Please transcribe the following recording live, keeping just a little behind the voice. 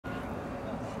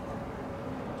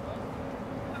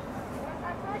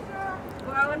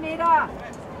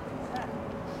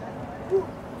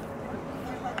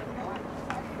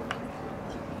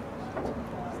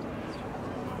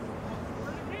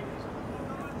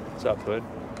What's up, bud?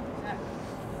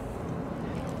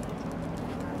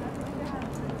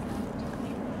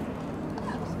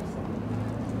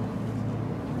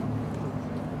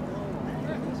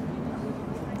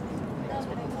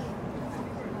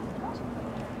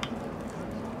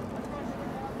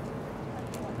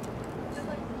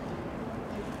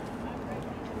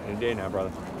 Any day now,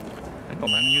 brother. I know,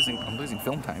 man. I'm losing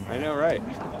film time here. I know, right?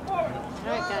 All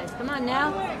right, guys, come on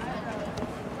now.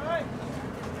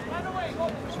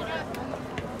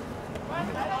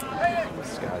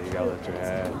 Scott, you gotta lift your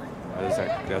head.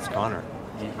 That's Connor.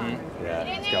 Mm-hmm. Yeah,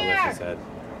 he's gotta lift his head.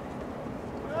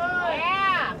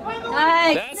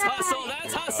 Nice. That's hustle.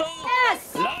 That's hustle.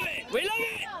 Yes. Love it. We love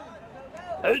it.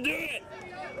 Let's do it.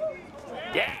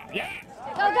 Yeah, yeah.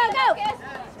 Go, go, go.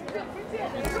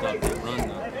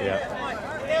 Yeah.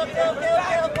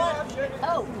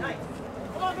 Oh.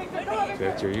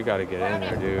 Victor, you gotta get in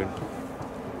there, dude.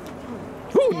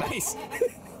 Woo, nice.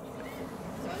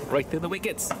 Right through the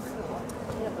wickets. Yeah,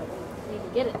 but you need to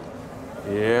get it.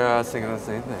 Yeah, I was thinking the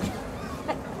same thing.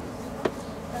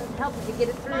 Doesn't help if you get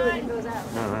it through and it goes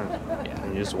out. No. Yeah.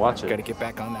 You just watch it. Got to get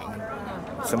back on that one.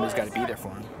 Somebody's got to be there for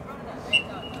him.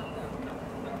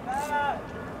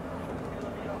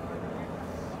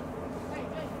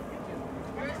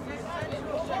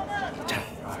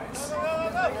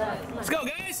 Let's go,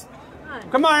 guys.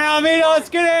 Come on, Almeida, let's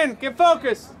get in. Get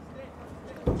focused.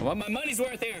 I want my money's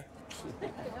worth here.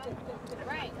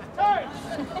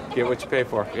 Get what you pay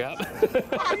for. Yep.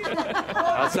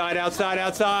 Outside, outside,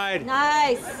 outside.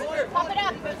 Nice. Pop it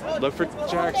up. Look for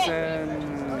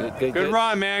Jackson. Good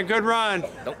run, man. Good run.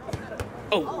 Nope.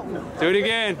 Oh. Do it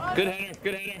again. Good header.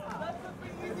 Good header.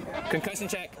 Concussion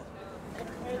check.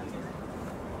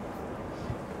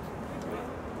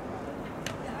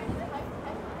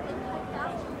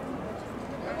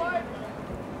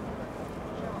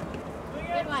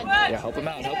 Yeah, help him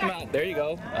out. Help him out. There you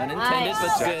go. Unintended, Nice.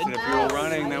 but Jackson, good. if you were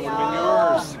running, that would have been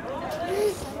yours.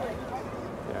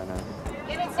 Yeah, no.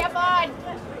 Get it, step on.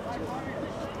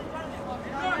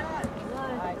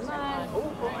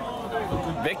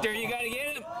 Victor, you gotta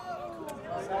get him.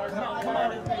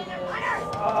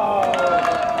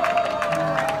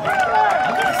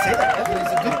 Say that,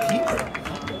 Evan's a good keeper.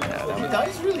 Yeah,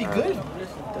 he's really good.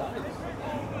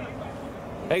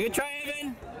 Hey, good try,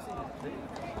 Evan.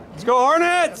 Let's go,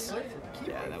 Hornets!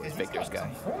 Yeah, that was Victor's guy.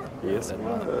 Yes, it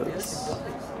was.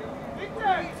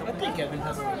 I think Evan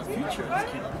has a future as a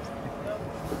keeper.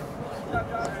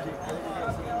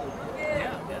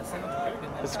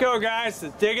 Let's go, guys.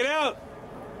 Let's dig it out.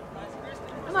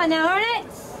 Come on now,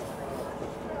 Hornets.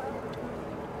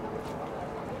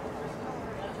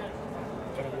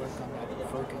 Gotta work on that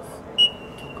focus.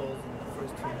 2 goals in the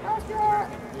first 2 minutes.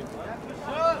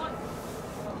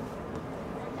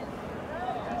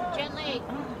 Gently.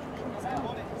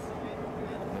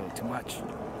 No, too much.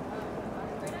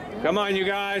 Come on, you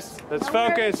guys. Let's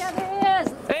focus.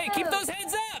 Hey, keep those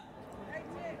heads up.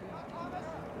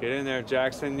 Get in there,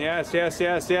 Jackson. Yes, yes,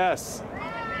 yes, yes.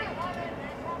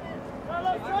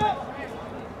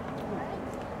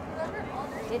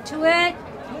 Get to it.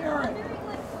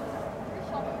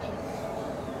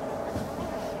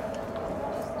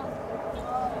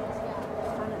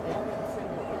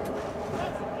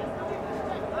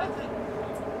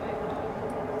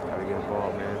 Gotta get a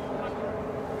ball, man.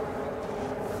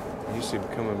 You see him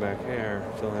coming back here,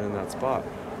 filling in that spot.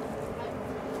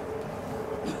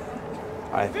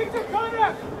 Victor, come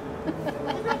back!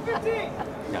 He's at 15!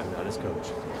 Yeah, I'm not his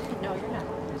coach. No, you're not.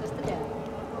 Just the dad.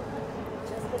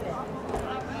 Just the dad.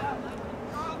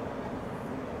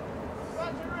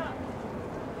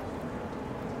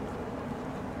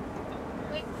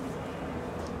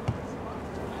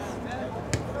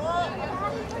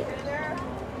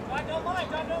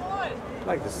 I'd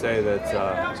like to say that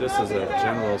just as a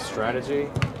general strategy,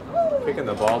 kicking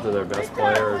the ball to their best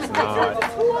player is not.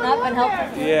 Not been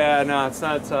helpful. Yeah, no, it's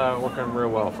not working real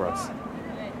well for us.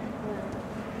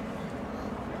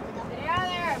 Get out of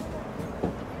there.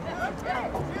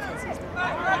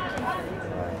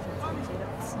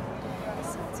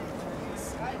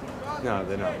 No,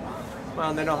 they don't.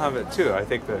 Well, they don't have it too. I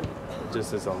think that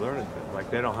just as a learning thing, like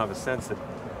they don't have a sense that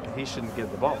he shouldn't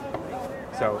get the ball.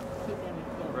 So,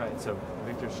 right. So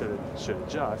Victor should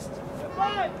adjust.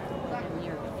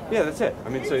 Yeah, that's it. I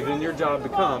mean, so then your job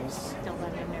becomes, Don't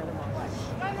let him near the ball.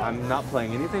 I'm not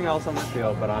playing anything else on the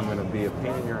field, but I'm going to be a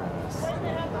pain in your ass,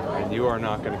 and you are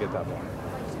not going to get that ball.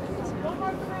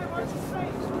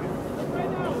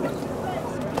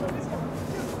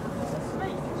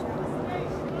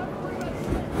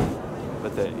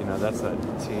 that's that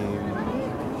team.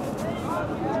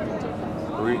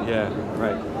 Yeah,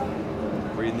 right.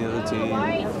 Reading the other team,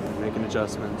 making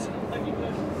adjustments.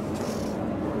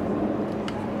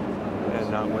 And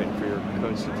not waiting for your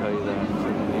coach to tell you that. So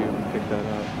you pick that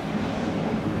up.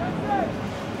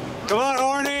 Come on,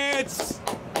 Hornets!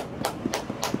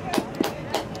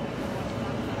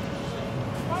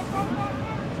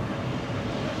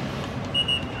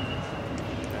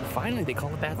 Finally, they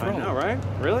call it that throw. I know, right?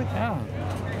 Really? Yeah.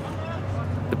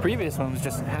 The previous one was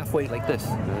just halfway like this.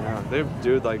 I know. They've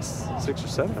doing like 6 or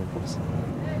 7 of these.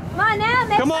 Come on now,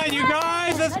 make Come on, you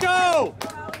guys, let's go!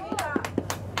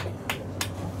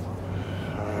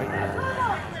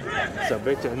 So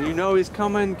Victor, and you know he's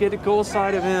coming. Get a goal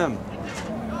side of him.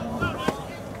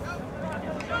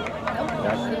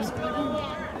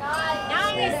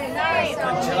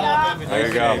 There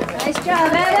you go. Nice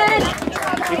job, Evan.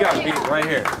 You got beat right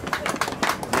here.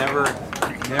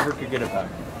 Never could get it back.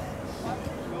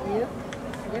 Yep.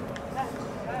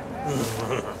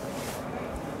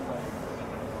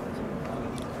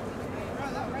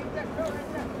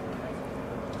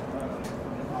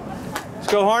 Let's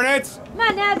go, Hornets! Come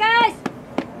on now, guys.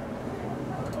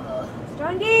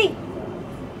 Strongy.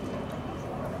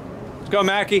 Let's go,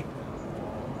 Mackie.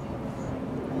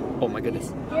 Oh my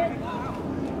goodness.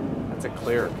 That's a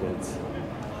clear, kids.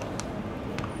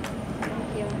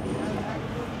 Thank you.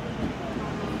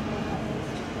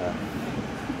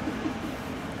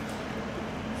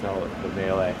 So the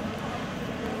melee.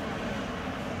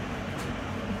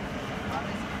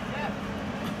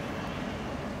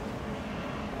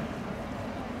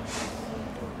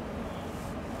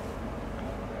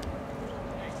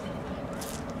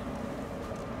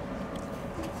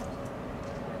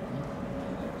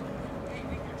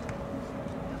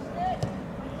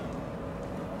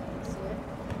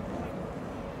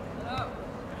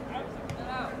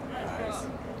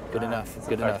 Good enough.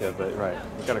 Good enough. But right,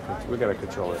 we gotta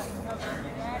control it.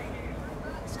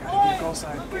 It's gotta be goal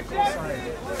side. Get goal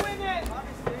side.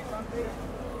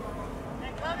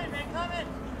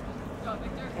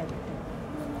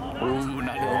 Ooh,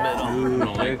 not in the middle.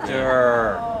 Ooh,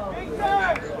 Victor.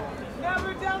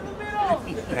 Never down the middle.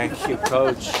 Thank you,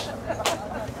 Coach.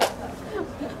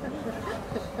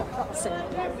 That's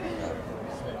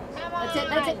it,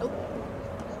 that's it. Oh.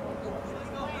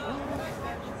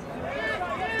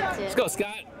 That's Let's it. go,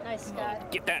 Scott. Nice,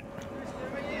 Scott. Get that.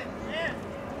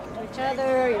 To each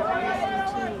other, you're on the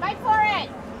same team. Fight for it.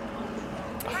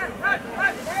 Get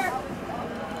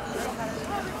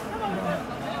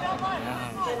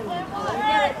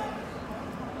it.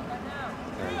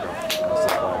 There you go. That's the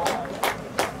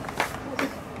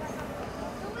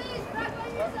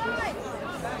flag.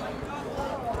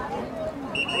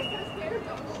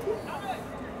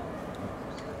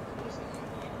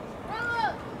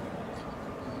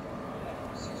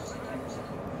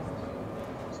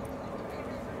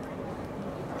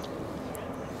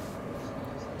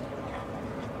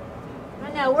 Come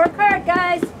on now, work hard,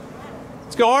 guys.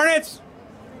 Let's go, Hornets!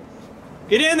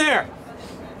 Get in there!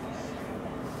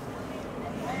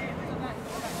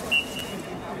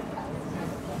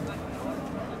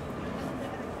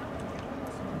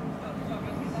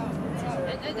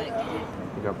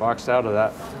 We got boxed out of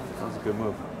that. That was a good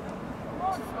move.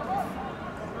 Come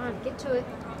on, get to it.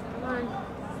 Come on.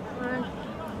 Come on.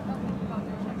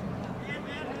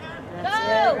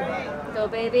 That's it. Go,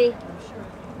 baby.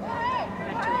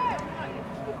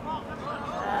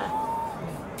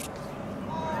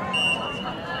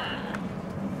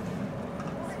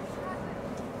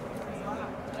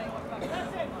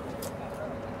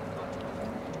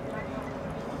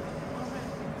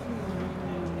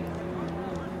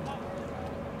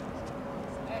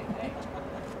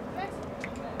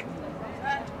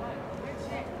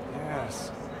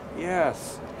 Yes.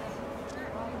 Yes.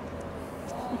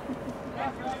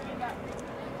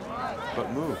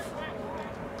 But move.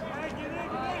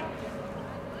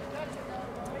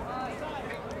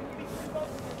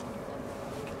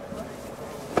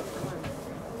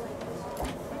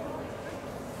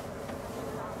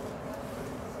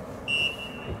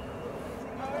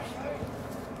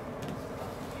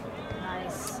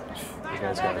 Nice. You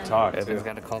guys gotta talk Evan's too.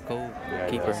 got a call goal. Yeah,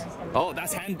 he Keeper. does. Oh,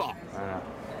 that's handball. I know.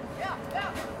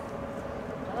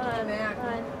 Come on, come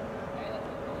on.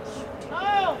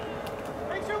 Oh,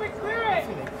 make sure we clear it.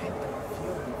 They painted the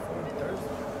field before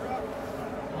Thursday. I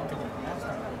don't think they last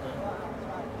time they did.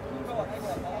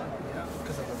 Yeah,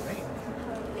 because of the rain.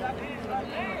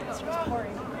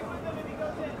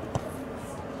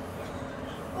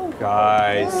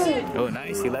 Guys. Oh,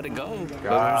 nice. He let it go. But there's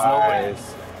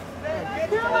Guys.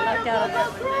 Lucked out on that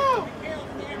one.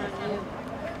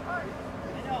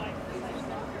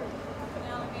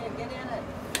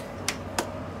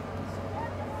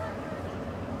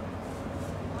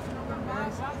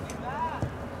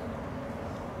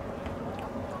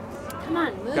 Come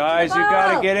on, move Guys, to the you ball.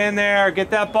 gotta get in there.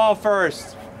 Get that ball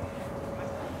first.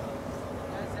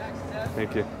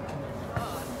 Thank you.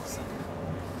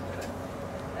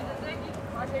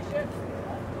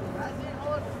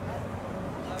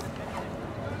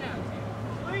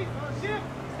 Shift!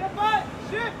 Step back!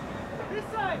 Shift! This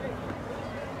side!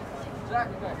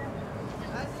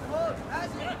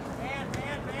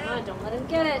 Come on, don't let him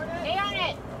get it. Stay on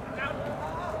it.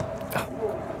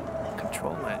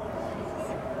 Control it.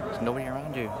 There's nobody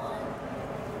around you.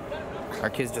 Our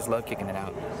kids just love kicking it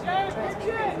out.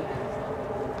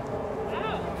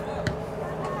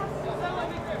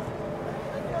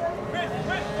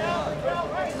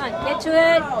 Come on, get to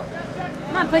it.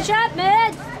 Come on, push up,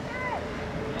 mid.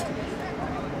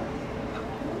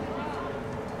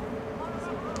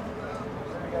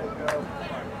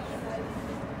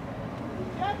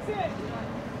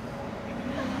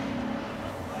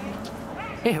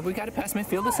 Hey, have we got to pass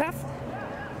midfield this half?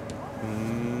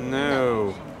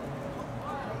 No.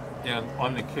 Yeah,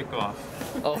 on the kickoff.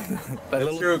 Oh, that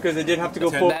little, True, because it did have to go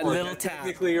that forward. little tap.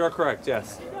 Technically, you're correct.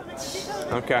 Yes.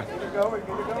 Okay. You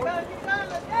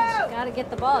gotta get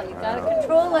the ball. You gotta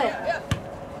control it.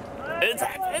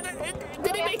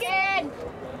 Did he make it?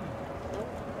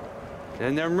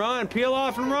 And then run. Peel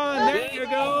off and run. There you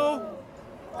go.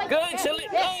 Good, Chili.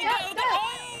 Go, go, go.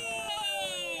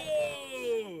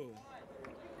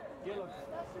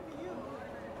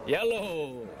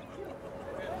 Yellow.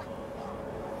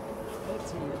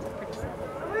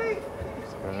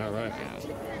 All right.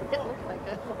 It looked like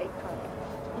a white car.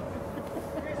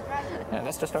 Yeah,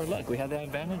 that's just our luck. We had that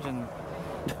advantage, and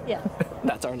Yeah,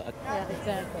 that's our luck. yeah,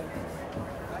 exactly.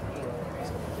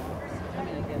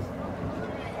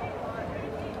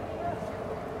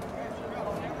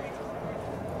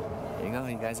 There you go.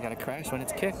 You guys got to crash when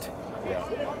it's kicked. Yeah.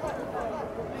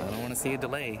 I don't want to see a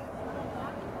delay.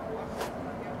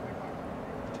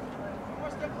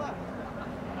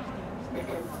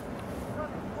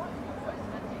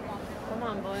 Come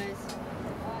on, boys.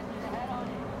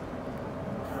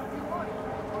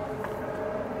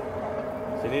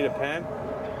 Do you need a pen?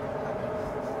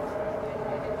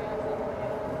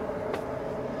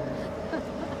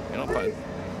 You know, but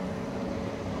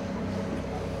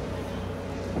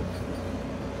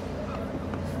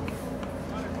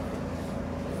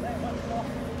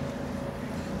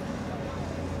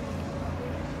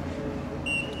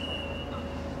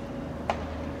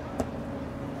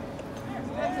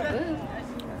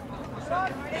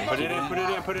Put it in. Put it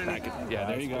in. Put it in. yeah,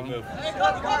 there you go.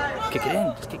 Kick it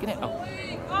in. Just kick it in. Oh.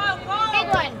 Big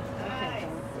one.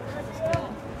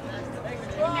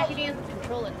 McAdoo,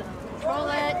 control it though. Control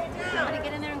it. You gotta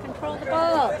get in there and control the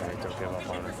ball. It's okay, I'm up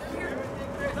on it.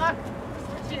 Look.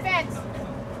 Defense.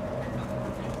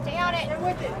 Stay on it.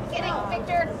 Get it,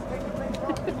 Victor.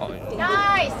 Oh, yeah.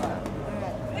 Nice.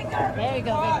 There you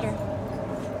go, Victor.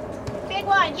 Big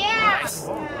one. Yeah.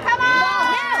 Come on.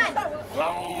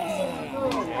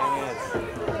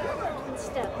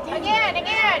 Step. Again.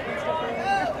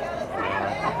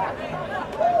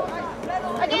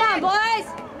 Come on, boys.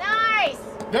 Nice.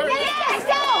 There it is. Yes,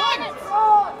 go.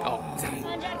 Oh.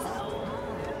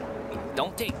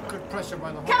 Don't take. Good pressure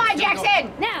by the Come on,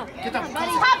 Jackson. Now. Get Come that on,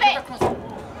 buddy. Pop it.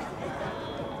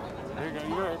 There you go.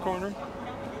 You're at a corner.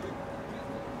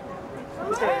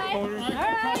 All right. Come on.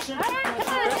 Hornets!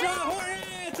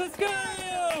 Let's go! Let's go,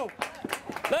 Hornets!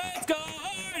 Let's go,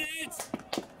 Hornets!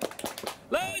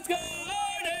 Let's go,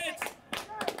 Hornets!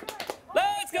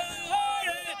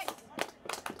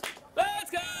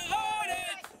 Let's go,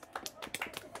 Hornets!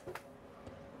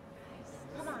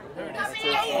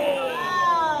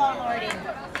 Oh, Lordy.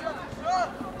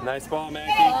 Nice ball,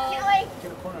 Mackie. Kelly.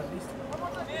 Get a corner at least.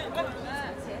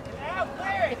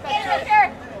 Get it, Victor.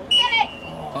 Get it.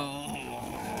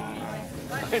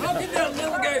 How did that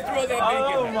little guy throw that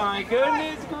Oh my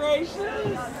goodness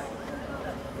gracious!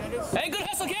 Hey, good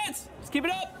hustle, kids! Let's keep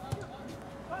it up!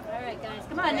 All right, guys.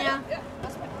 Come on now.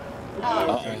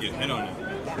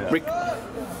 Rick.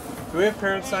 Do we have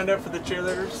parents signed up for the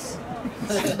cheerleaders?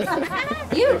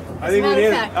 You. I think we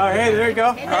did. Oh, hey, there you go.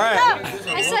 All right.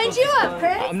 I signed you up,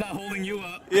 Craig. I'm not holding you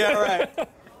up. Yeah, right.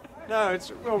 No,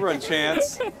 it's we'll run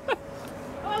chance. The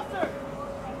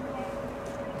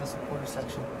supporter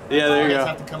section. Yeah, there you You go.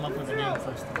 have to come up with a name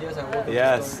first.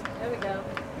 Yes. There we go.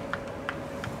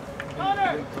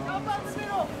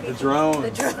 The drone.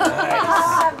 The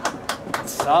drone.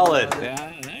 Solid.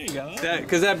 Yeah, there you go.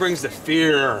 Because that brings the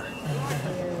fear.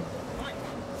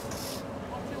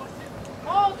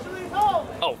 Hold, Sharif, hold!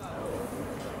 Oh.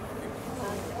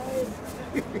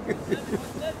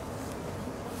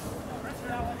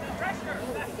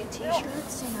 Get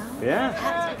T-shirts, you know. Yeah.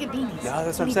 Hats, we get beanies. No,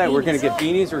 that's what I'm saying. We're gonna get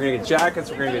beanies. We're gonna get jackets.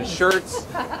 We're gonna get shirts.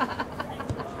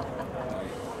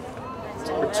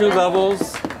 For 2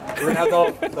 levels. We're gonna have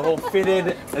the whole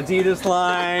fitted Adidas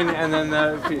line, and then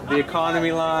the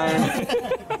economy line.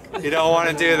 You don't want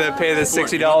to do the pay the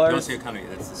 $60. Don't say economy.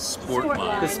 That's the sport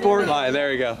line. The sport line.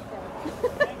 There you go.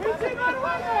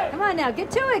 Come on now,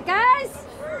 get to it, guys.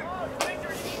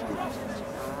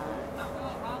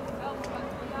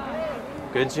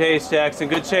 Good chase, Jackson.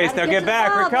 Good chase. Gotta Now get get to back.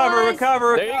 the ball, Recover. boys.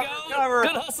 Recover. There you go. Recover.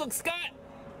 Good hustle, Scott.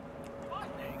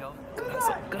 There you go. Good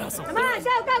hustle. Good hustle. Come on,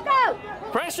 go, go, go.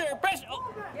 Pressure. Pressure.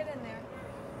 Oh. Get in there.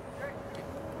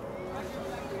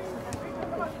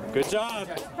 Good job.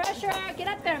 Pressure, get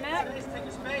up there, Matt.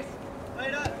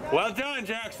 Well done,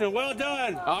 Jackson. Well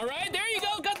done. All right, there you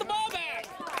go. Got the ball back.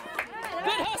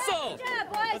 Good hustle. Good job,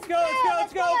 boys. Let's go. Let's go.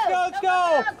 Let's go. Let's go. Let's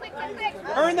go. Quick, quick, quick.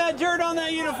 Earn that dirt on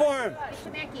that uniform.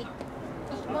 Mackie.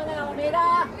 Come on now,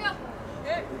 Almeida.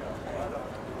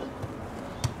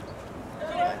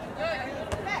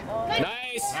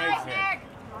 Nice. Nice, Mac.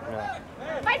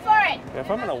 Fight for it. If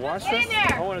I'm gonna wash Get in this,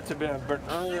 there. I want it to be earned.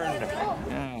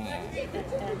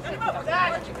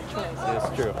 That's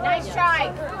true. Nice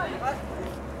try.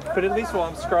 But at least while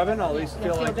I'm scrubbing, I'll at least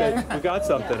feel like we got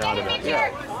something out of it.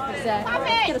 Yeah. Exactly.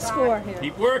 Let's get a score here.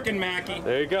 Keep working, Mackie.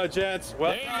 There you go, gents.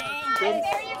 Well, There you go.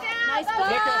 There you go. Nice Go, ball.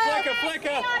 go. Flicka, flicka, Stay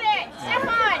flicka. on it. Step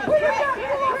on.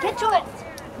 Get to it.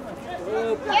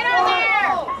 Get on there.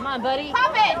 Come on, buddy.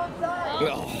 Pop it.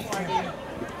 No.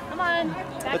 Come on.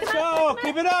 Back let's it up. go.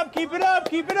 Keep it up. Keep it up.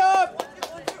 Keep it up.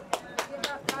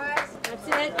 That's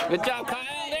it. Good job, Kyle.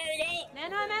 There you go.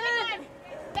 Man on, man on.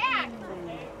 Back.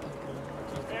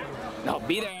 No,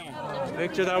 be there.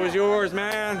 Victor, that was yours,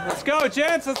 man. Let's go,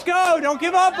 gents. Let's go. Don't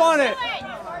give up on it.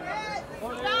 Go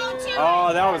to it.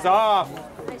 Oh, that was off.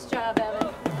 Nice job, Evan.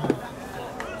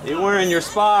 You were in your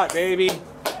spot, baby.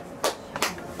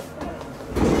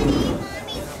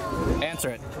 Answer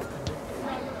it.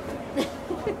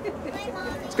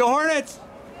 Let's go, Hornets.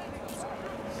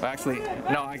 Well, actually,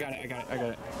 no, I got it. Come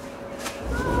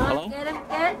Hello? on, get him,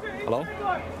 get. Hello?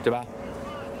 Diba?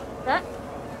 That?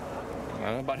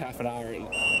 About half an hour.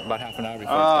 About half an hour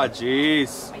before. Oh, it's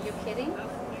jeez. Are you kidding?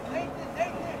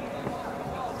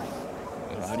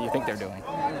 done. How do you think they're doing?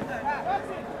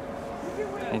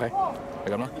 Okay. I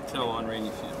got one. Tell on rainy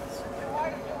fields.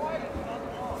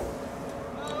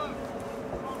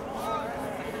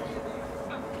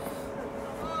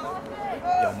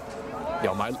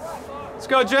 Yo, my. Let's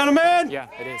go, gentlemen. Yeah,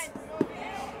 it is.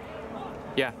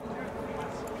 Yeah.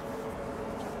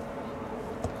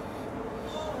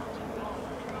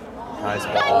 Nice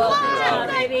ball. Good job,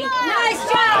 baby. Nice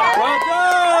job. Well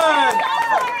done.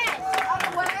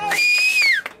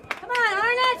 Come on,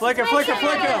 Hornets. Flicka, flicka,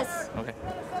 flicka. Okay.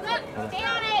 Stay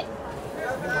on it.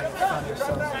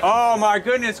 Oh, my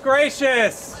goodness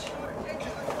gracious.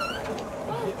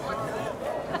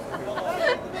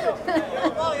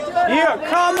 Yeah,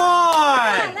 come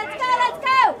on. Let's go, let's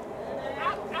go.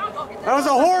 That was a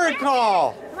horrid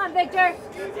call. Come on, Victor.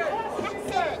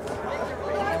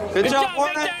 Good job, Victor!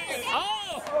 Hornet.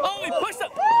 Oh, he pushed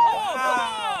up. Oh,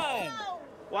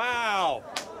 Wow.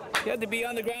 come on! He had to be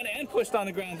on the ground and pushed on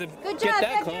the ground to Good get job,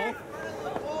 that Victor.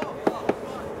 call.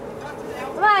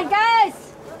 Come on,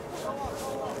 guys.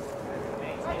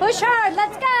 Push hard,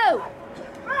 let's go.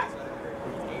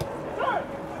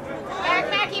 Back,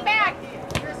 Mackie, back.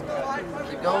 Let's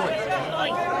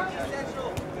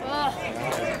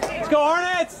go,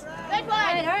 Hornets. Good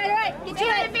one. All right. Get Stay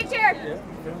to on it. it, Victor.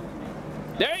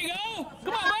 There you go.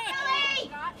 Come on, man.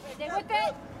 Stay with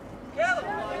it.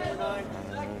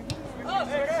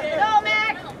 Go,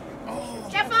 Mac.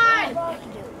 Step on.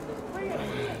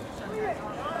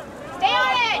 Stay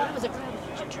on it.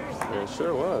 It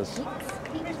sure was.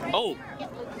 Oh,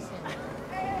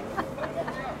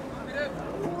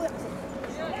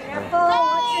 Careful,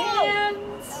 watch your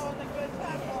hands.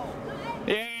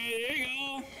 yeah, there you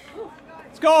go.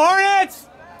 Let's go, Hornets.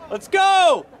 Let's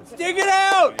go. Let's dig it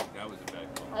out. That was a bad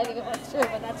call. I think it was too,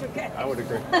 but that's okay. I would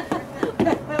agree.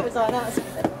 That was on us. It's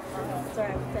all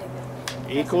right, we'll take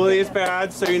it. Equally as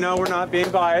bad, so you know we're not being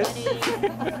biased.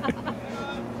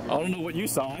 I don't know what you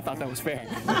saw. I thought that was fair.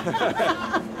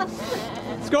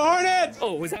 Let's go, Hornets.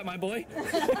 Oh, was that my boy?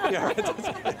 Yeah.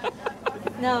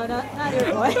 No, not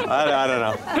your boy. I don't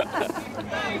know.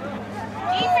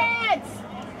 Defense.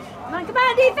 Come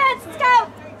on, defense, let's go.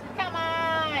 Come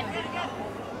on.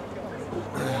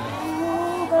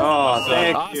 Oh,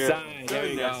 thank you. Offside. There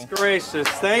you Goodness go. gracious.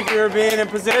 Thank you for being in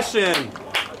position.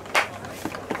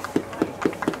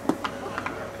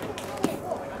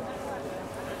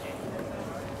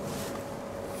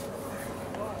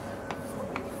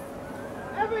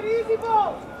 Kevin, easy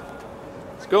ball.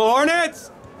 Let's go,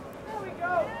 Hornets! There we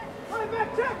go. Right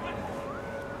back, check.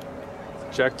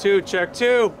 Check two, check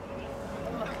two.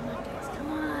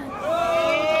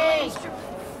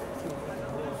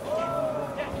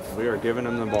 We are giving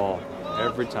them the ball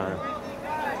every time.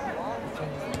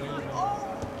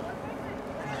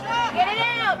 Get it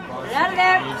out! Get out of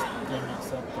there.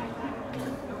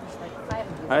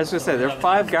 I was gonna say, there are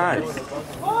 5 guys.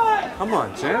 Come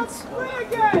on, gents. Play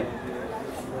again.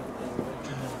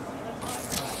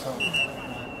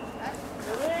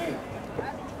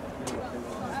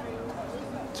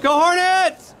 Let's go,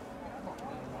 Hornets!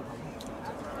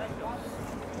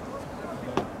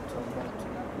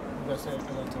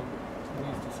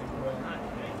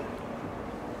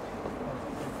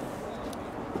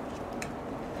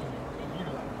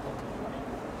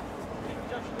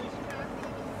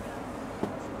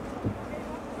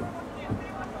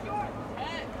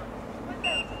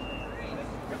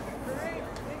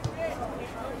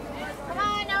 Come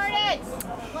on, Hornets!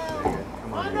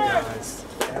 Come on, you guys.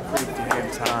 Every damn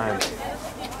time.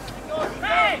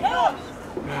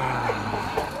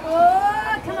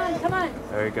 Oh, come on, come on.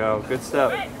 There you go. Good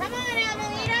stuff. Come on,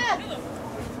 Amelita!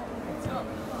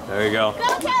 There you go. Go,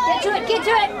 Kelly! Get to it, get to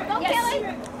it. Go, Yes. Kelly!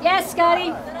 Yes, Scotty.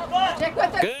 Check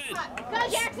with her. Good. Go,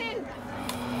 Jackson!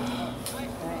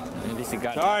 At least he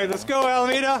got All right, let's go,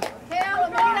 Alameda. Hey,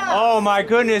 Amelita! Oh my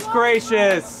goodness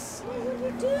gracious.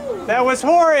 That was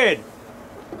horrid.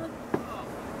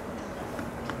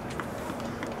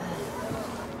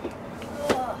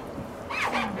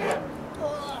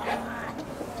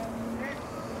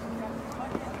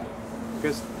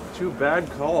 Guess 2 bad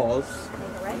calls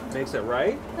makes it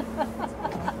right?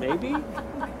 Maybe?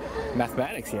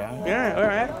 mathematics, yeah. Yeah, all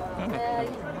right.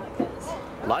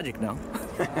 Logic, no.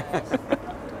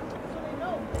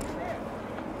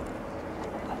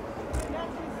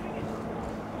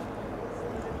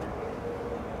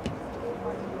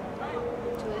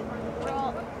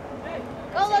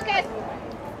 Go, Lucas!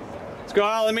 Let's go,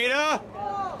 Alameda.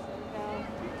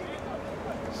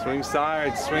 Swing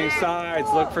sides,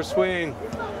 look for swing.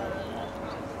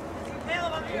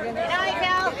 Good night,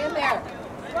 Cal. In there.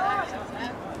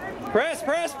 Press,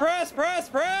 press, press, press,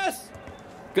 press.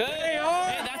 Good. Hey,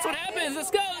 that's what happens.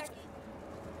 Let's go.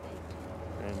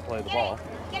 And play the ball.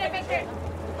 Get it, Victor.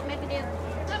 Make it in.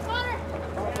 Look, Connor.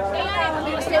 Stay on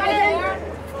it. Stay with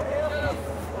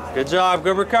him. Good job,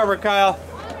 good recovery, Kyle.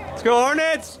 Let's go,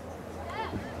 Hornets.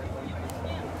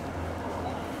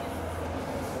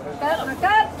 Look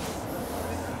up.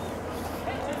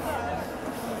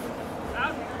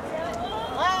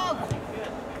 Wow.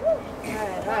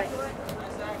 All right.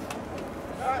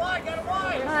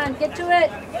 Come on, get to it.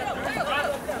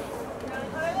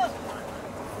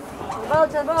 To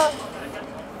the ball.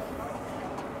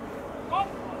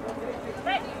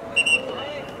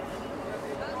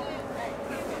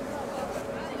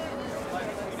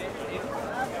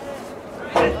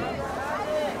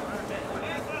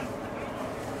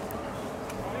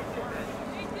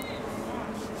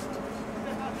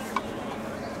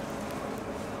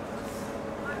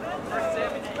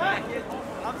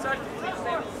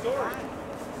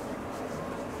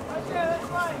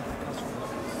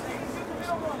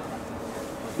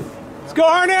 Let's go,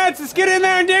 Hornets. Let's get in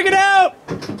there and dig it out.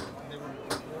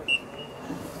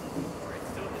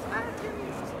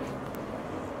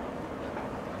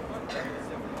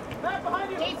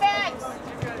 Defense.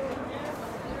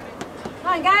 Come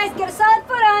on, guys, get a solid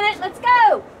foot on it. Let's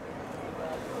go.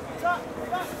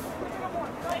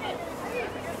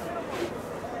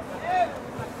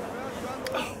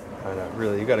 I know,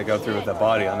 really, you got to go through with the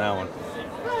body on that one.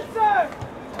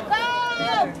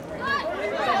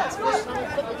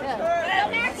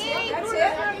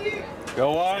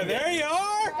 Go on. There you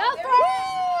are. Go for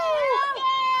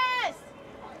it!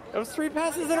 That was 3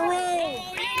 passes in a row. There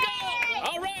you go.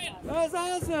 All right. That was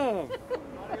awesome.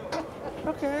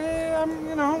 Okay,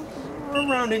 we're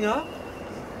rounding up.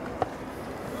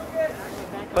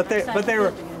 But they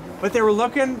were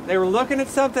looking at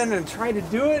something and trying to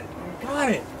do it. And got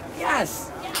it.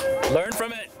 Yes. Learn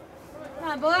from it. Come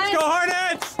on, boys. Let's go,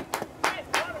 Hornets.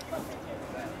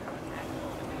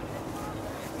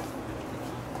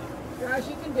 Josh,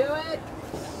 you can do it.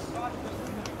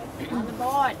 On the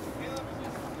board.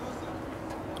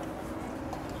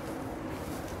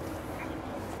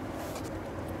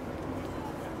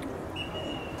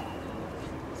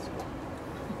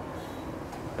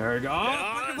 There you go.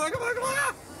 Look.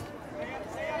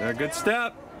 There, good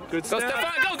step. Good Go, step.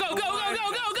 Stefan. Go.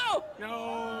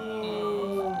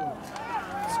 No.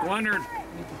 Squandered.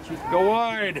 Go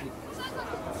wide.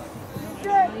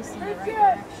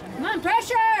 Come on,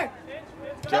 pressure.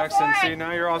 Jackson, see,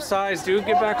 now you're off sides, dude.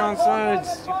 Get back on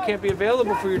sides. You can't be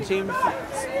available for your team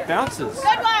if it bounces.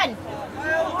 Good one.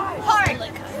 Hard.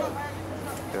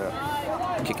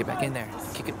 Yeah. Kick it back in there.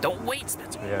 Kick it. Don't wait,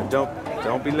 Spencer. Yeah,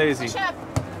 don't be lazy. Push up.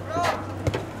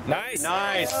 Nice.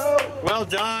 Nice. Well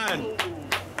done.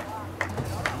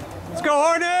 Let's go,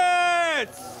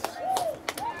 Hornets!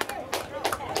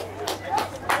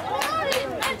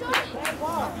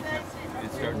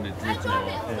 It's starting to drift now.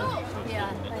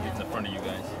 Yeah, It's in front of you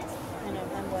guys. I know,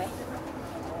 I'm way.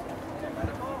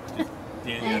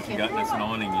 Danny hasn't gotten us an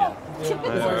awning yet.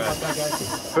 All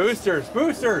right. Boosters,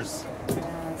 boosters!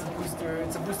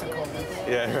 It's a booster call.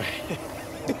 Yeah, right.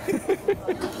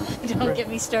 Don't get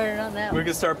me started on that We one.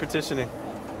 can start petitioning.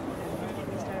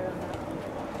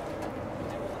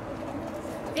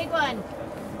 Big one.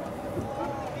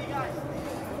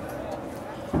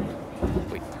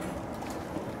 Wait.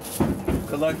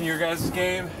 Good luck in your guys'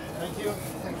 game. Thank you.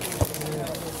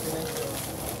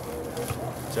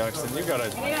 Jackson, you gotta.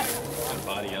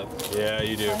 Body up. Yeah,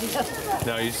 you do.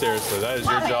 No, you seriously. That is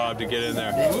your job to get in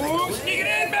there. Ooh, sneak it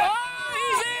in, man! Oh,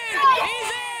 he's in! He's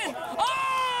in!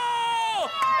 Oh!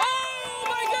 Oh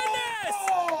my goodness!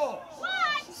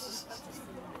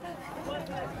 What?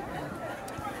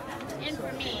 In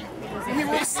for me.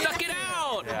 He stuck it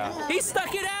out! Yeah. He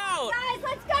stuck it out! Guys,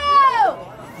 let's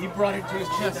go. He brought it to his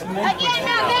chest and then Again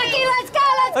now, Becky. Let's go.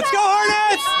 Let's go,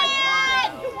 Hornets!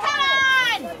 Come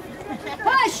on.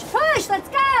 Push, push. Let's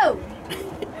go.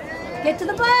 Get to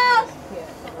the ball.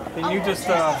 Can you just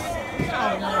Nice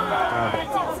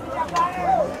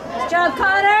job,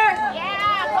 Connor.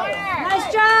 Yeah, corner. Nice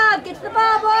job. Get to the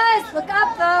ball, boys. Look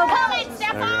up, though. Coming,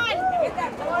 Stefan.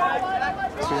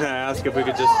 She's gonna ask if we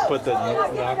could just put the knock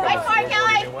on the Right for it, scoreboard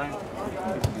Kelly. anyway.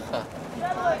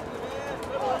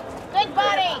 Good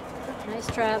buddy. Nice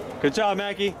trap. Good job,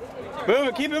 Mackie. Move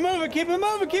it, keep it moving, keep it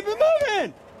moving, keep it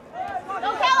moving!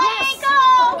 Go, Kelly. Go.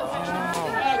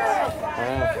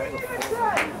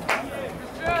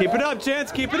 Keep it up,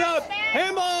 gents, keep it up!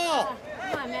 Handball!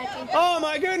 Come on, Mackie. Oh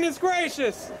my goodness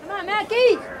gracious! Come on,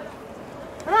 Mackie.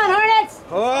 Come on, Hornets.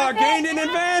 Oh, gained an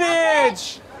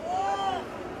advantage!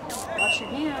 Watch your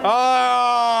hand.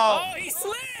 Oh! Oh, he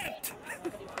slipped!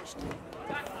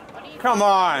 Come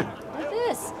on! Like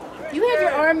this. You have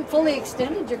your arm fully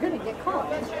extended, you're going to get caught.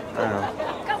 I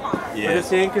know. Come on. But it's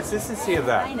the inconsistency of I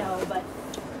that. know, but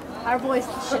our boys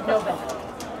should know better.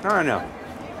 I know.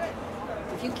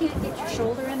 If you can't get your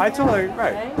shoulder in there, I told her,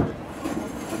 right. okay,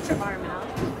 put your arm out.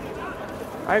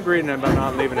 I agreed about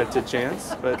not leaving it to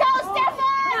chance, but Go, Stefan.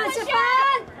 Come on,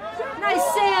 Stefan. Nice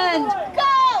send.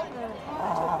 Go.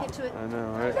 Get to it. I know,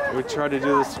 right? We try to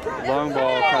do this long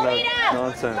ball kind of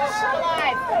nonsense.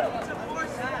 Alive.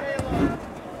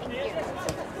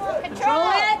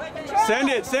 Control it. Send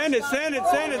it, send it, send it,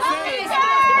 send it, send it!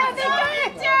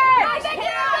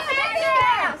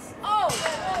 Oh, all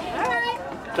right.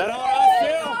 Is that on us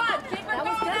too? That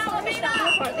was good. I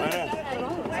know.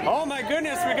 Oh my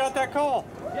goodness, we got that call.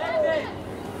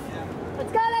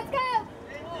 Let's go, let's go.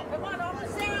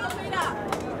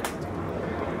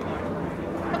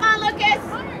 Come on, Lucas.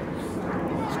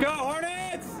 Let's go,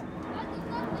 Hornets!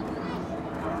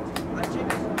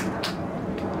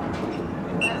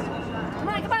 Come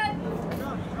on, come on.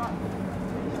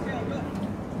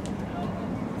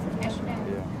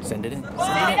 Send it in. Send it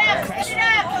up. Send it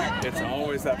up. It's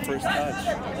always that first touch.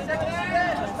 Yeah,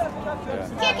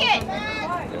 Kick it. yeah,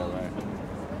 right.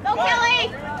 Go, Kelly.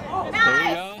 There you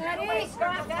Nice. go.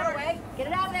 Ready? Get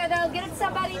it out of there, though. Get it to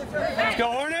somebody. Let's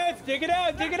go, Hornets! Dig it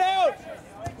out, dig it out! Heads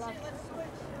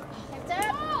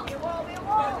up.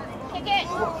 Kick it.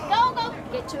 Go, go.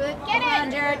 Get to it. Get Come on,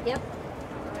 it. Jared. Yep.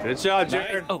 Good job,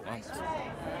 Jared. Oh, Go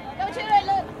to it,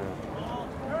 Luke.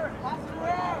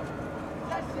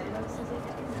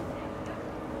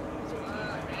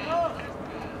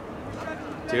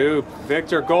 Dude,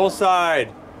 Victor, goal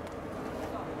side.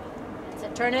 That's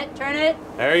it. Turn it. Turn it.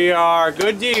 There you are.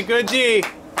 Good D, good D.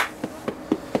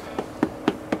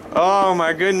 Oh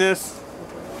my goodness.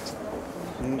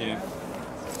 Yeah.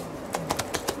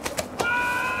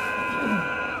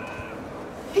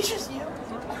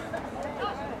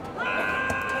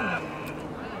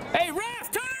 hey,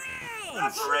 ref, turn around!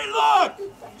 Referee, look!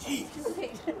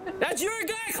 That's your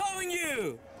guy calling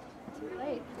you! Too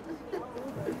late.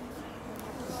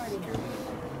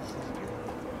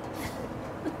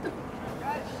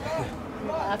 You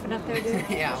laughing up there, dude?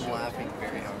 Yeah, I'm laughing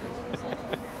very hard.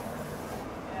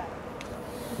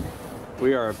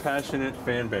 We are a passionate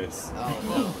fan base.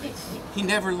 He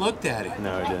never looked at it.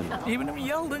 No, I didn't. Even him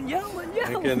yelling.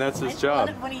 Again, that's his I job.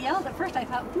 thought when he yelled at first, I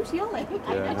thought, who's yelling? Yeah,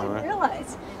 I I know, didn't right?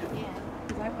 realize. Yeah,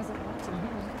 because I wasn't watching him.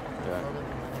 Yeah.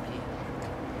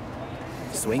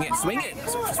 Swing it, swing it.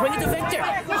 Swing it to Victor.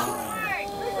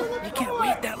 Oh, you can't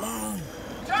wait that long.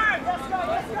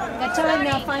 Got time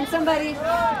now. Find somebody.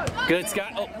 Good,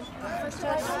 Scott. Oh.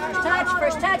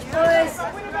 First touch, boys.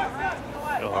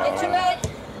 Get to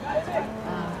it.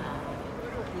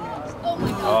 Oh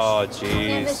my gosh. Oh, Can't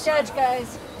jeez. misjudge,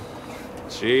 guys.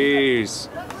 Jeez.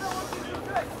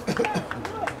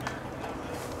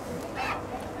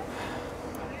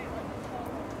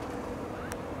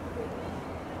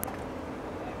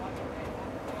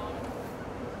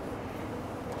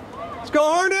 Let's go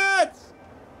Hornets!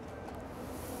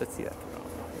 Let's see that throw.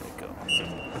 There we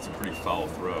go. That's a pretty foul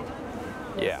throw.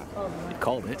 Yeah. He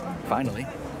called it, finally.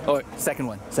 Oh, second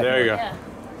one. There you go. Yeah.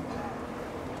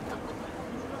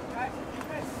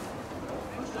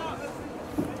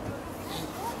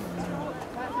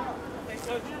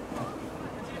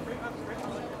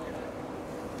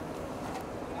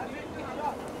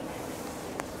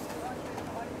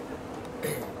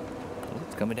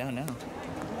 It's coming down now.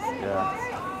 Yeah.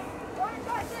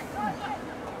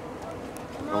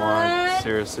 Come on,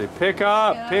 seriously. Pick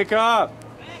up, pick up.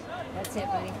 That's it,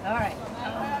 buddy. All right.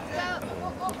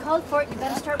 You called for it. You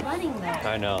better start running, though.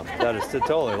 I know. That is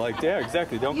totally like, yeah,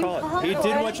 exactly. Don't You call called it. He for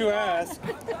did it. what you asked,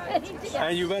 Yeah.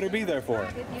 and you better be there for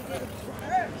it. You did.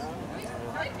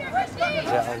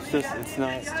 Yeah, it's just, it's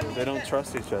not, they don't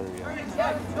trust each other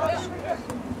yet.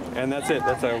 And that's it.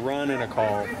 That's a run and a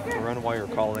call. A run while you're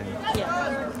calling.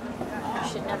 Yeah. You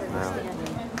should never be No. standing.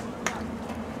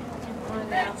 Come on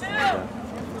now. Yeah.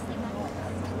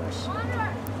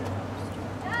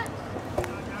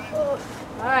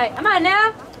 All right, come on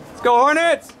now. Let's go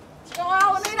Hornets! Let's go,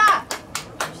 Alameda.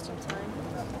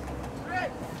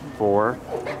 4.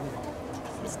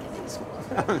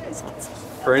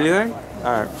 For anything?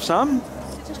 All right, some?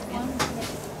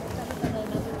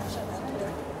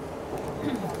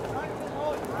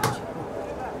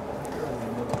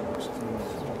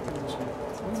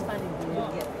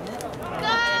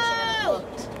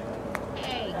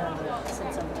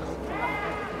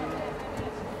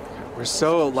 We're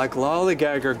so like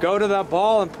lollygagger. Go to that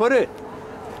ball and put it.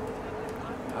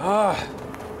 Ah.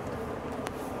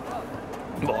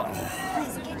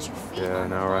 Yeah, I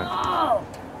know, right?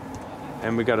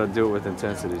 And we got to do it with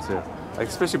intensity too. Like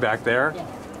especially back there,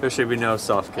 there should be no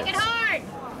soft kicks.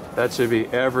 That should be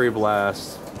every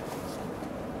blast.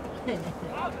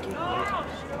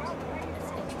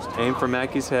 Aim for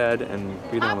Mackey's head and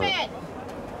beat him with it.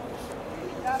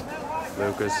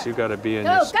 Lucas, you got to be in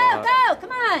your Go, spot. go, go!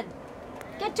 Come on!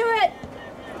 Get to it!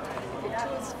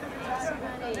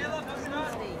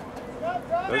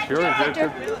 That's yours, Victor.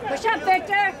 Push up,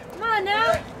 Victor! Come on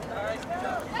now!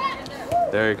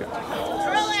 There you go.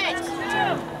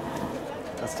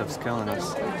 That stuff's killing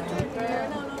us. Here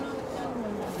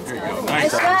you go.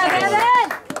 Nice Nice. job,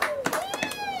 Evan!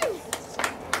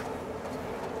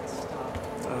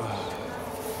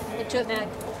 Get to it, Mac.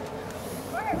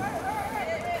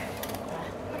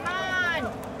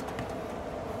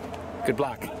 Good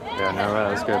block. Yeah, no, right,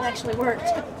 that's That good. actually worked.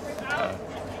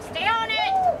 Stay on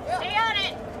it! Stay on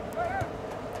it!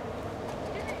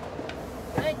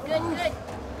 Good, good, good.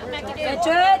 Come back and do Get to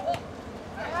it!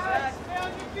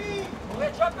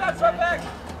 Drop back, drop back.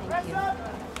 Thank you.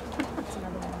 That's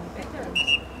another one we picked up.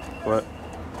 What?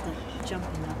 The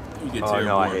jumping up. You get Oh, to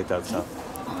no, I your hate that stuff.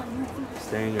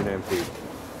 Stay in your damn feet.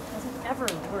 Doesn't ever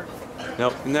work.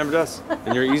 Nope, it never does.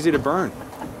 And you're easy to burn.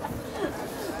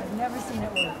 I've never seen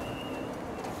it work.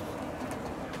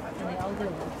 And they all do.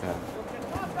 Yeah.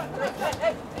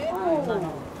 Oh, not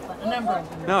all, but a number of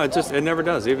them. No, it never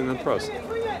does, even in the pros.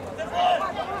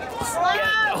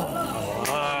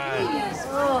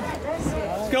 Oh, that's it.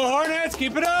 Let's go Hornets,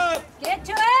 keep it up! Get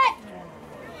to it!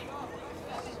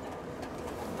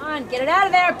 Come on, get it out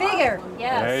of there, bigger.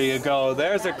 Yes. There you go,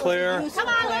 there's a clear. Come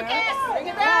on, Lucas! Bring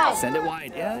it down! Send it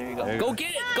wide. Yeah, there you go. There you Go go.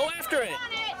 get it. Go after it.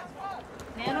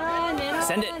 Man on, man on.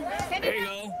 Send it. There you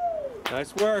go.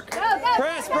 Nice work. Go, go,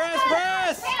 Press, go, press, go.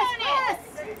 press!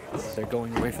 Yes. They're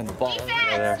going away from the ball.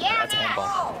 There. That's a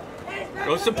handball.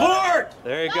 Go support!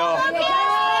 There you go.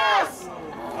 Yes.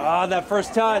 Ah, that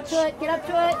first touch. To it, get up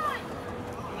to it.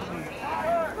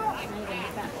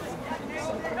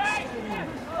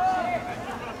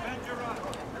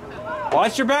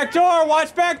 Watch your back door,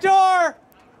 watch back door!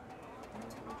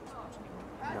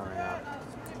 No, no.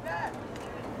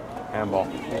 Handball.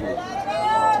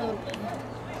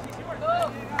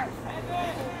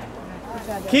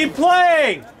 Keep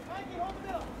playing!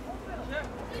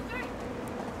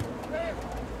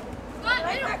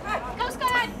 Go,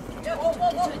 Scott!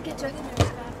 Get to it.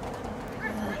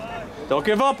 Don't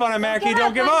give up on it, Mackie,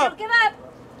 don't give Don't up! give up.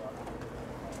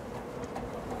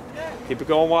 Keep it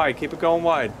going wide, keep it going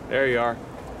wide. There you are.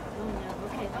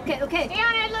 Okay, okay. Stay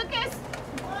on it, Lucas.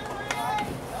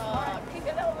 Kick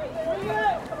it over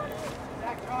here.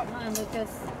 Come on,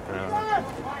 Lucas.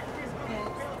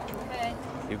 Okay.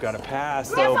 You got to pass,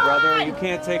 though, brother. You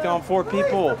can't take on 4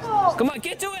 people. Come on,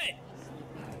 get to it!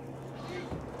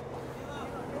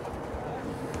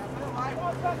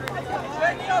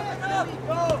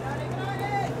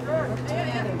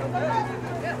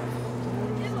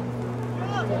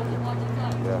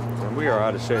 Yeah, and we are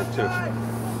out of shape, too.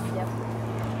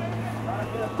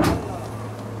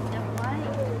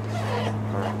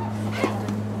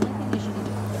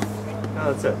 No,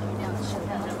 that's it.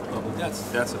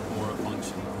 That's more a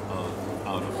function of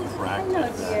out of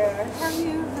practice. How are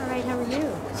you? All right, how are you?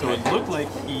 So it looked like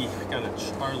he got a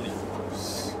Charlie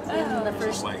horse. In the Which is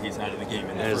first why he's out of the game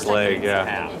in the His first leg, yeah.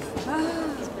 half.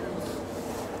 he's been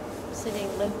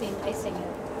sitting, limping, icing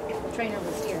it. The trainer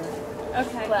was here.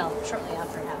 Okay. Well, shortly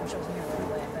after it happened, she wasn't here right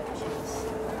away, but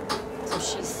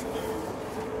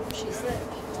she's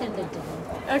tended to him,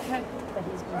 Okay. but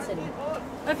he's been sitting.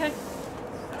 Okay.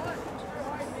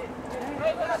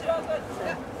 So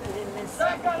he didn't miss.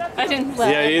 I didn't.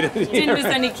 Yeah, you didn't. Didn't miss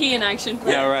any key in action.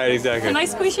 Yeah, right, exactly. Can I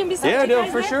squish in beside Yeah, you no,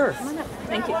 guys for there? sure. Come on up.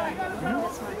 Thank you.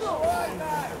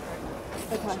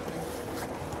 That's much.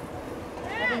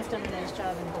 Okay. Evan's done a nice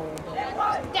job in goal.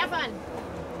 Stefan.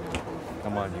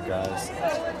 Come on, you guys.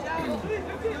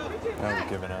 Now we're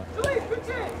giving up.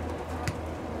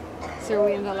 So are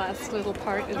we in the last little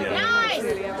part of the game? Nice. It's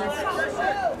really over.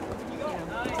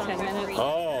 Yeah, it's on 10 minutes.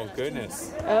 Oh,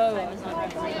 goodness. Oh. It's on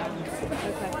referee.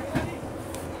 Okay.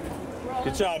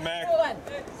 Good job, Mac.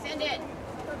 Send it.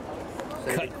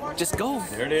 Cut. Just go.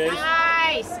 There it is.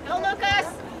 Nice. Go, Lucas.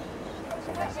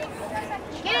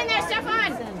 Get in there,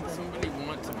 Stefan. Somebody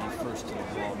want to be first to the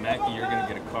ball. Mackie, you're going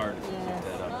to get a card if you keep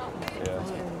that up. Yeah.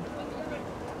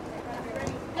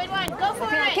 Good one. Go for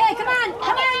it. Okay, come on,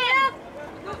 come on,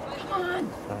 come on.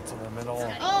 That's in the middle.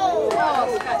 Oh.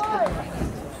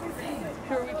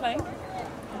 Who are we playing?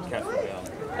 Castro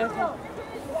Valley. Okay.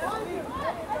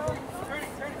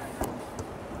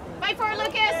 Fight for it,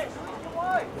 Lucas.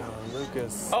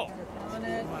 Lucas. Oh.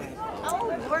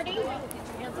 Oh, Lordy.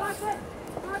 Yeah.